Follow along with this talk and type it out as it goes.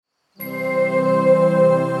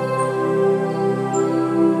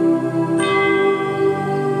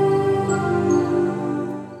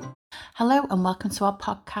and welcome to our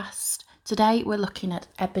podcast. Today we're looking at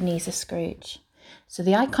Ebenezer Scrooge. So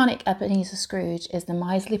the iconic Ebenezer Scrooge is the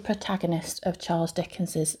miserly protagonist of Charles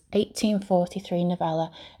Dickens's 1843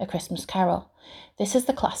 novella A Christmas Carol. This is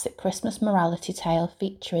the classic Christmas morality tale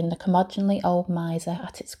featuring the curmudgeonly old miser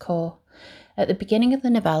at its core. At the beginning of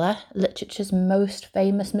the novella, literature's most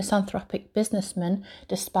famous misanthropic businessman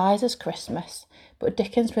despises Christmas, but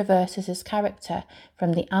Dickens reverses his character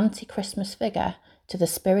from the anti-Christmas figure to the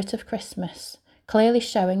spirit of Christmas, clearly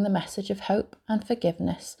showing the message of hope and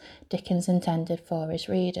forgiveness Dickens intended for his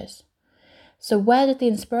readers. So where did the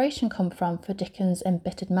inspiration come from for Dickens'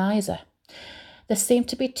 embittered miser? There seem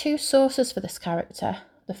to be two sources for this character.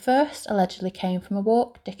 The first allegedly came from a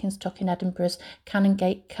walk Dickens took in Edinburgh's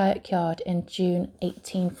Canongate Kirkyard in June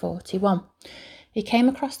 1841. He came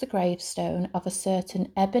across the gravestone of a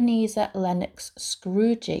certain Ebenezer Lennox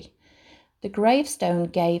Scrooge. The gravestone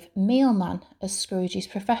gave mealman as Scrooge's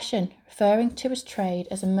profession, referring to his trade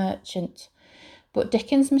as a merchant. But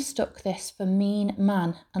Dickens mistook this for mean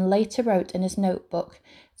man and later wrote in his notebook,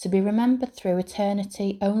 "To be remembered through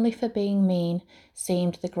eternity only for being mean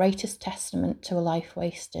seemed the greatest testament to a life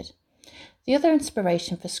wasted." The other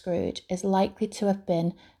inspiration for Scrooge is likely to have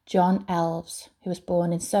been John Elves, who was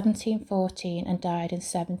born in 1714 and died in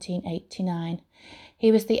 1789.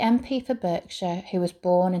 He was the MP for Berkshire who was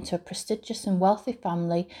born into a prestigious and wealthy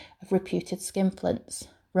family of reputed skinflints.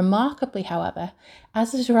 Remarkably, however,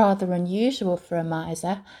 as is rather unusual for a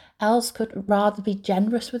miser, Elves could rather be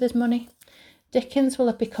generous with his money. Dickens will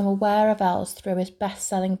have become aware of Elves through his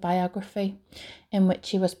best-selling biography, in which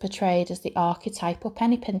he was portrayed as the archetypal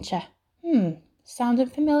penny pincher. Sounding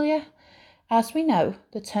familiar? As we know,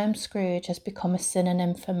 the term Scrooge has become a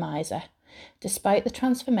synonym for miser, despite the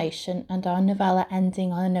transformation and our novella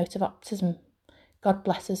ending on a note of optimism. God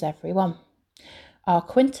blesses everyone. Our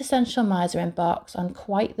quintessential miser embarks on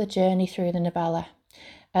quite the journey through the novella.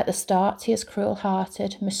 At the start, he is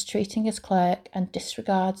cruel-hearted, mistreating his clerk, and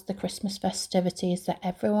disregards the Christmas festivities that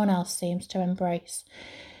everyone else seems to embrace.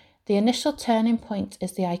 The initial turning point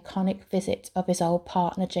is the iconic visit of his old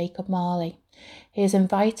partner Jacob Marley. He is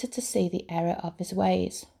invited to see the error of his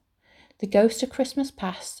ways. The Ghost of Christmas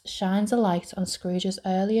Past shines a light on Scrooge's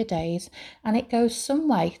earlier days, and it goes some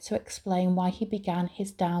way to explain why he began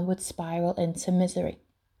his downward spiral into misery.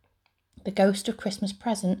 The Ghost of Christmas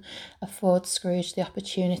Present affords Scrooge the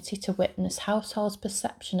opportunity to witness households'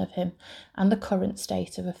 perception of him and the current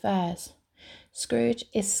state of affairs. Scrooge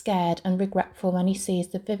is scared and regretful when he sees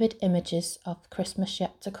the vivid images of Christmas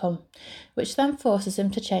yet to come, which then forces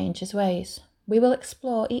him to change his ways. We will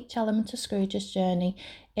explore each element of Scrooge's journey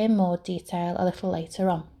in more detail a little later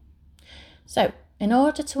on. So, in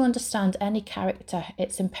order to understand any character,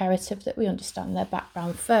 it's imperative that we understand their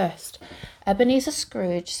background first. Ebenezer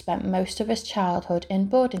Scrooge spent most of his childhood in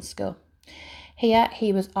boarding school. Here,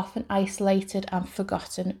 he was often isolated and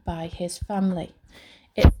forgotten by his family.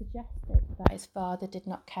 It's suggested that his father did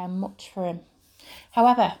not care much for him.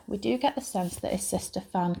 However, we do get the sense that his sister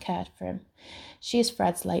Fan cared for him. She is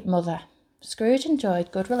Fred's late mother. Scrooge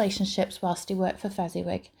enjoyed good relationships whilst he worked for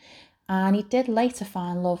Fezziwig, and he did later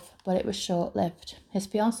find love, but it was short-lived. His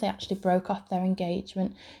fiancée actually broke off their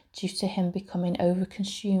engagement due to him becoming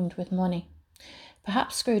overconsumed with money.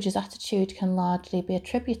 Perhaps Scrooge's attitude can largely be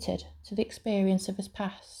attributed to the experience of his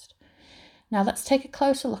past. Now let's take a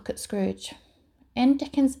closer look at Scrooge. In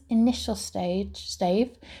Dickens' initial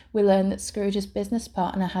stave, we learn that Scrooge's business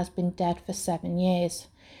partner has been dead for 7 years.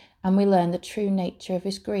 And we learn the true nature of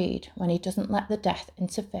his greed when he doesn't let the death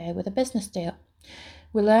interfere with a business deal.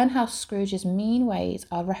 We learn how Scrooge's mean ways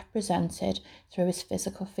are represented through his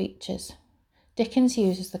physical features. Dickens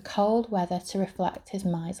uses the cold weather to reflect his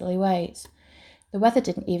miserly ways. The weather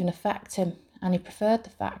didn't even affect him, and he preferred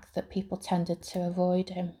the fact that people tended to avoid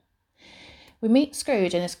him. We meet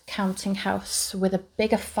Scrooge in his counting house with a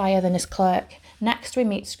bigger fire than his clerk. Next, we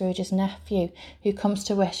meet Scrooge's nephew, who comes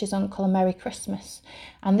to wish his uncle a Merry Christmas.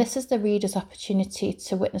 And this is the reader's opportunity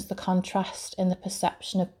to witness the contrast in the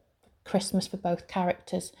perception of Christmas for both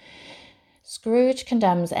characters. Scrooge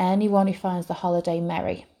condemns anyone who finds the holiday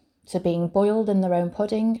merry to being boiled in their own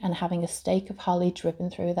pudding and having a stake of holly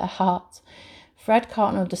driven through their heart. Fred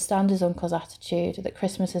can't understand his uncle's attitude that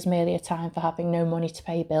Christmas is merely a time for having no money to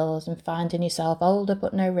pay bills and finding yourself older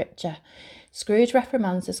but no richer. Scrooge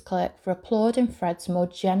reprimands his clerk for applauding Fred's more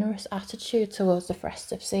generous attitude towards the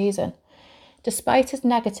festive season. Despite his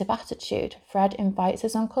negative attitude, Fred invites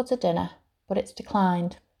his uncle to dinner, but it's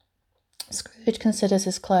declined. Scrooge considers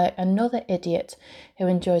his clerk another idiot who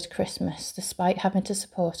enjoys Christmas despite having to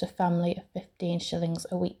support a family of 15 shillings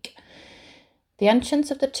a week. The entrance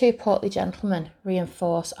of the two portly gentlemen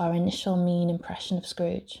reinforce our initial mean impression of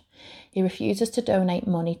Scrooge. He refuses to donate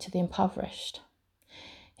money to the impoverished.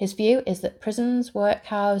 His view is that prisons,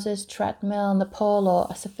 workhouses, treadmill and the poor law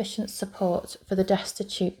are sufficient support for the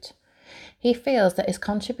destitute. He feels that his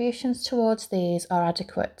contributions towards these are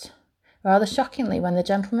adequate. Rather shockingly, when the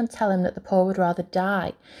gentlemen tell him that the poor would rather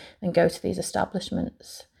die than go to these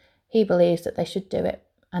establishments, he believes that they should do it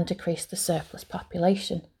and decrease the surplus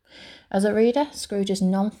population. As a reader, Scrooge's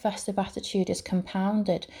non-festive attitude is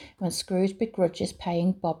compounded when Scrooge begrudges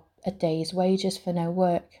paying Bob a day's wages for no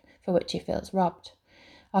work, for which he feels robbed.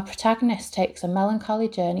 Our protagonist takes a melancholy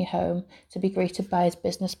journey home to be greeted by his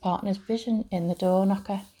business partner's vision in the door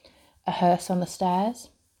knocker, a hearse on the stairs,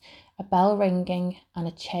 a bell ringing and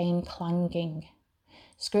a chain clanging.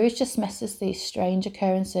 Scrooge dismisses these strange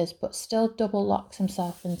occurrences but still double locks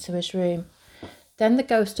himself into his room. Then the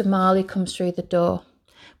ghost of Marley comes through the door,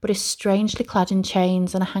 but is strangely clad in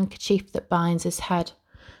chains and a handkerchief that binds his head.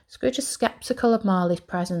 Scrooge is sceptical of Marley's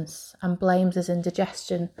presence and blames his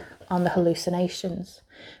indigestion on the hallucinations,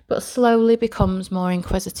 but slowly becomes more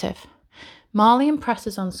inquisitive. Marley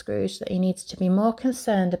impresses on Scrooge that he needs to be more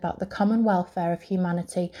concerned about the common welfare of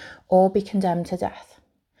humanity or be condemned to death,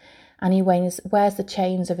 and he wears the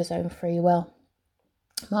chains of his own free will.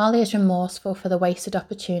 Marley is remorseful for the wasted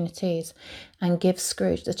opportunities and gives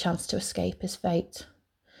Scrooge the chance to escape his fate.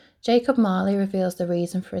 Jacob Marley reveals the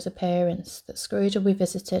reason for his appearance, that Scrooge will be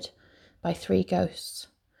visited by 3 ghosts.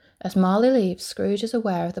 As Marley leaves, Scrooge is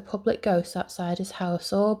aware of the public ghosts outside his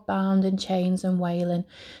house, all bound in chains and wailing,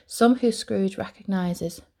 some who Scrooge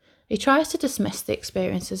recognises. He tries to dismiss the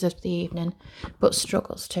experiences of the evening, but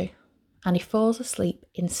struggles to, and he falls asleep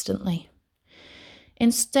instantly.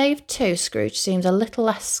 In Stave 2, Scrooge seems a little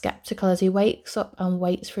less sceptical as he wakes up and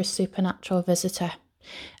waits for his supernatural visitor.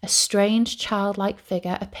 A strange childlike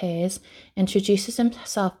figure appears, introduces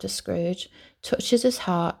himself to Scrooge, touches his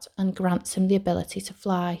heart and grants him the ability to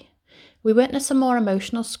fly. We witness a more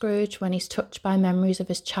emotional Scrooge when he's touched by memories of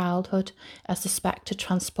his childhood as the spectre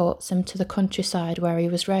transports him to the countryside where he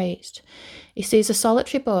was raised. He sees a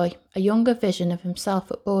solitary boy, a younger vision of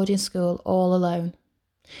himself at boarding school, all alone.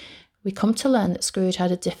 We come to learn that Scrooge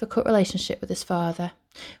had a difficult relationship with his father.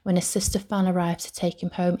 When his sister Fan arrives to take him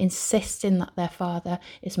home, insisting that their father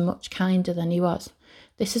is much kinder than he was.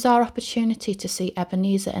 This is our opportunity to see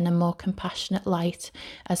Ebenezer in a more compassionate light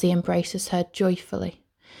as he embraces her joyfully.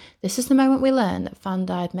 This is the moment we learn that Fan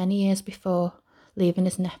died many years before, leaving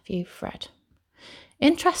his nephew Fred.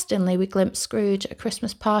 Interestingly, we glimpse Scrooge at a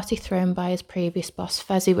Christmas party thrown by his previous boss,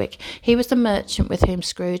 Fezziwig. He was the merchant with whom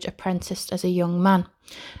Scrooge apprenticed as a young man.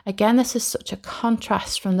 Again, this is such a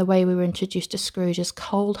contrast from the way we were introduced to Scrooge's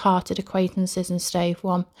cold-hearted acquaintances in Stave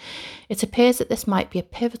 1. It appears that this might be a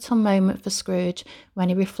pivotal moment for Scrooge when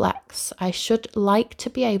he reflects, "I should like to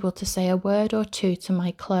be able to say a word or two to my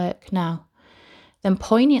clerk now." Then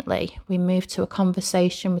poignantly, we move to a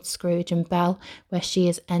conversation with Scrooge and Belle where she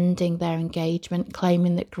is ending their engagement,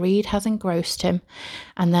 claiming that greed has engrossed him.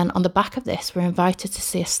 And then on the back of this, we're invited to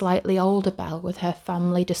see a slightly older Belle with her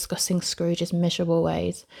family discussing Scrooge's miserable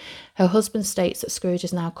ways. Her husband states that Scrooge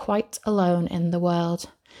is now quite alone in the world.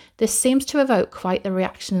 This seems to evoke quite the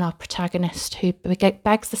reaction in our protagonist, who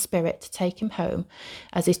begs the spirit to take him home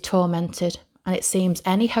as he's tormented. And it seems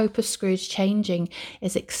any hope of Scrooge changing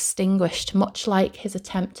is extinguished, much like his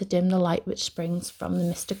attempt to dim the light which springs from the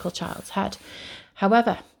mystical child's head.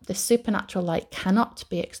 However, this supernatural light cannot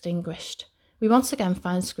be extinguished. We once again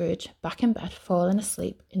find Scrooge back in bed, falling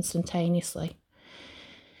asleep instantaneously.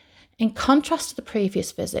 In contrast to the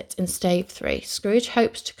previous visit in Stave 3, Scrooge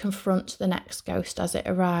hopes to confront the next ghost as it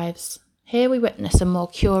arrives. Here we witness a more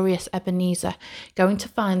curious Ebenezer going to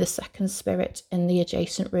find the second spirit in the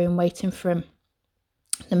adjacent room waiting for him.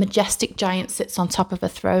 The majestic giant sits on top of a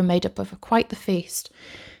throne made up of quite the feast.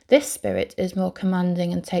 This spirit is more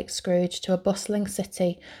commanding and takes Scrooge to a bustling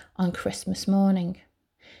city on Christmas morning.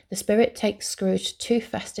 The spirit takes Scrooge to 2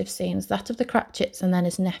 festive scenes, that of the Cratchits and then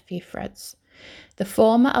his nephew Fred's. The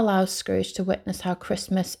former allows Scrooge to witness how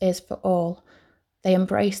Christmas is for all. They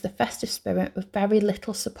embrace the festive spirit with very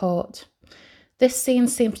little support. This scene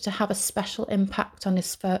seems to have a special impact on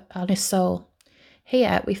his soul.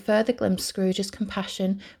 Here we further glimpse Scrooge's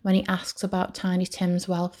compassion when he asks about Tiny Tim's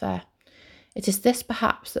welfare. It is this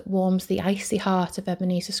perhaps that warms the icy heart of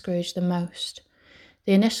Ebenezer Scrooge the most.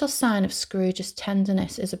 The initial sign of Scrooge's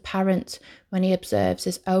tenderness is apparent when he observes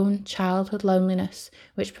his own childhood loneliness,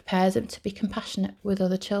 which prepares him to be compassionate with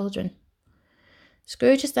other children.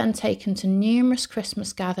 Scrooge is then taken to numerous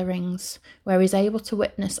Christmas gatherings where he's able to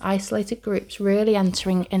witness isolated groups really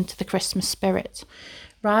entering into the Christmas spirit.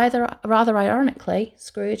 Rather ironically,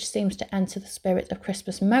 Scrooge seems to enter the spirit of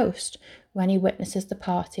Christmas most when he witnesses the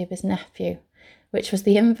party of his nephew, which was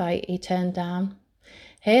the invite he turned down.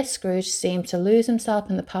 Here Scrooge seemed to lose himself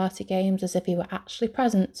in the party games as if he were actually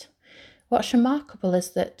present. What's remarkable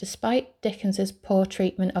is that despite Dickens's poor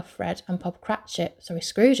treatment of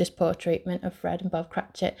Scrooge's poor treatment of Fred and Bob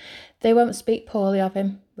Cratchit, they won't speak poorly of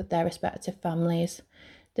him with their respective families.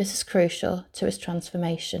 This is crucial to his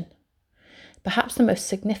transformation. Perhaps the most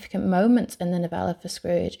significant moment in the novella for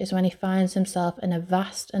Scrooge is when he finds himself in a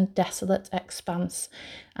vast and desolate expanse,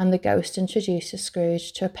 and the ghost introduces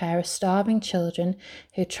Scrooge to a pair of starving children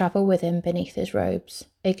who travel with him beneath his robes,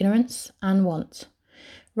 ignorance and want.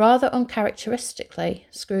 Rather uncharacteristically,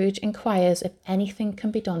 Scrooge inquires if anything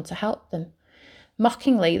can be done to help them.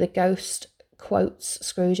 Mockingly, the ghost quotes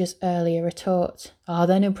Scrooge's earlier retort, "Are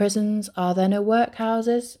there no prisons? Are there no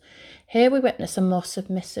workhouses?" Here we witness a more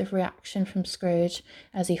submissive reaction from Scrooge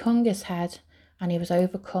as he hung his head and he was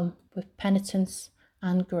overcome with penitence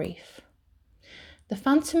and grief. The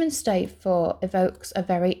Phantom in Stage 4 evokes a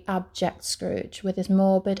very abject Scrooge with his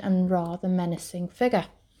morbid and rather menacing figure.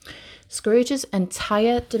 Scrooge's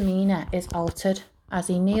entire demeanour is altered as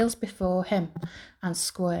he kneels before him and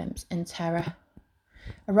squirms in terror.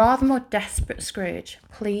 A rather more desperate Scrooge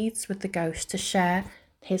pleads with the ghost to share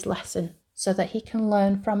his lesson so that he can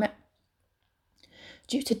learn from it.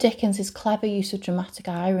 Due to Dickens's clever use of dramatic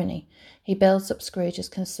irony, he builds up Scrooge's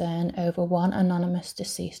concern over one anonymous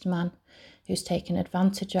deceased man who's taken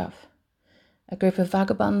advantage of. A group of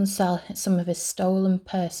vagabonds sell some of his stolen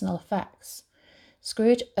personal effects.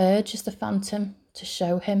 Scrooge urges the Phantom to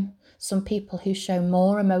show him some people who show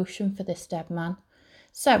more emotion for this dead man.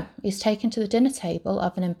 So he's taken to the dinner table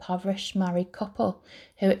of an impoverished married couple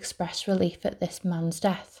who express relief at this man's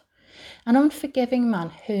death, an unforgiving man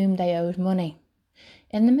whom they owed money.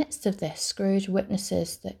 In the midst of this, Scrooge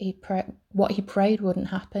witnesses that what he prayed wouldn't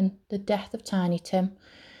happen, the death of Tiny Tim.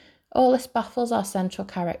 All this baffles our central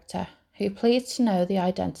character, who pleads to know the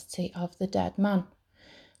identity of the dead man.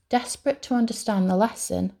 Desperate to understand the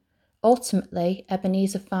lesson, ultimately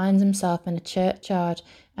Ebenezer finds himself in a churchyard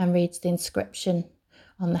and reads the inscription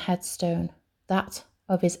on the headstone, that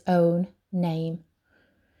of his own name.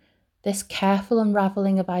 This careful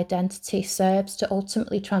unravelling of identity serves to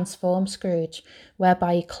ultimately transform Scrooge,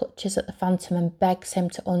 whereby he clutches at the Phantom and begs him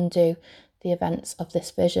to undo the events of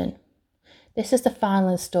this vision. This is the final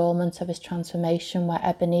instalment of his transformation, where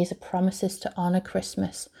Ebenezer promises to honour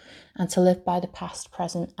Christmas and to live by the past,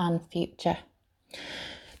 present and future.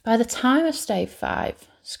 By the time of Stage 5,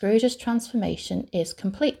 Scrooge's transformation is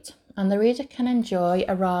complete, and the reader can enjoy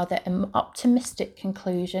a rather optimistic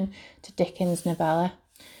conclusion to Dickens' novella.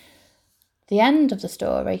 The end of the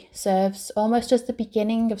story serves almost as the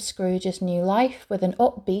beginning of Scrooge's new life, with an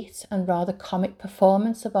upbeat and rather comic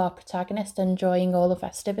performance of our protagonist enjoying all the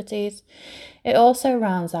festivities. It also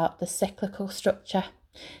rounds out the cyclical structure,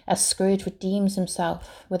 as Scrooge redeems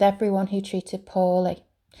himself with everyone who treated poorly.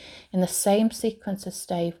 In the same sequence as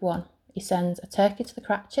Stage 1, he sends a turkey to the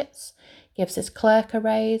Cratchits, gives his clerk a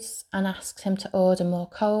raise and asks him to order more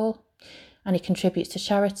coal, and he contributes to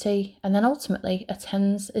charity, and then ultimately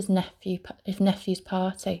attends his nephew's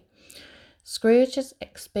party. Scrooge has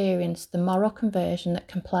experienced the moral conversion that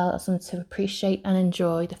compels him to appreciate and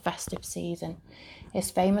enjoy the festive season. His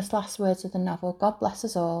famous last words of the novel, "God bless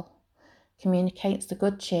us all," communicates the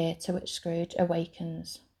good cheer to which Scrooge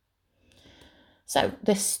awakens. So,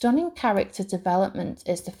 this stunning character development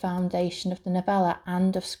is the foundation of the novella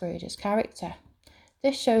and of Scrooge's character.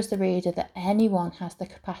 This shows the reader that anyone has the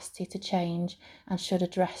capacity to change and should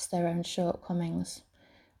address their own shortcomings.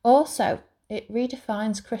 Also, it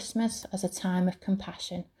redefines Christmas as a time of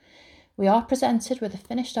compassion. We are presented with a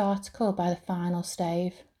finished article by the final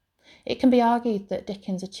stave. It can be argued that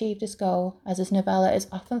Dickens achieved his goal, as his novella is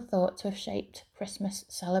often thought to have shaped Christmas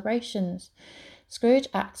celebrations. Scrooge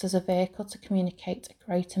acts as a vehicle to communicate a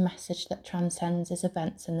greater message that transcends his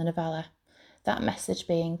events in the novella. That message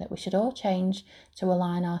being that we should all change to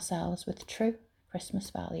align ourselves with true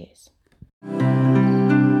Christmas values.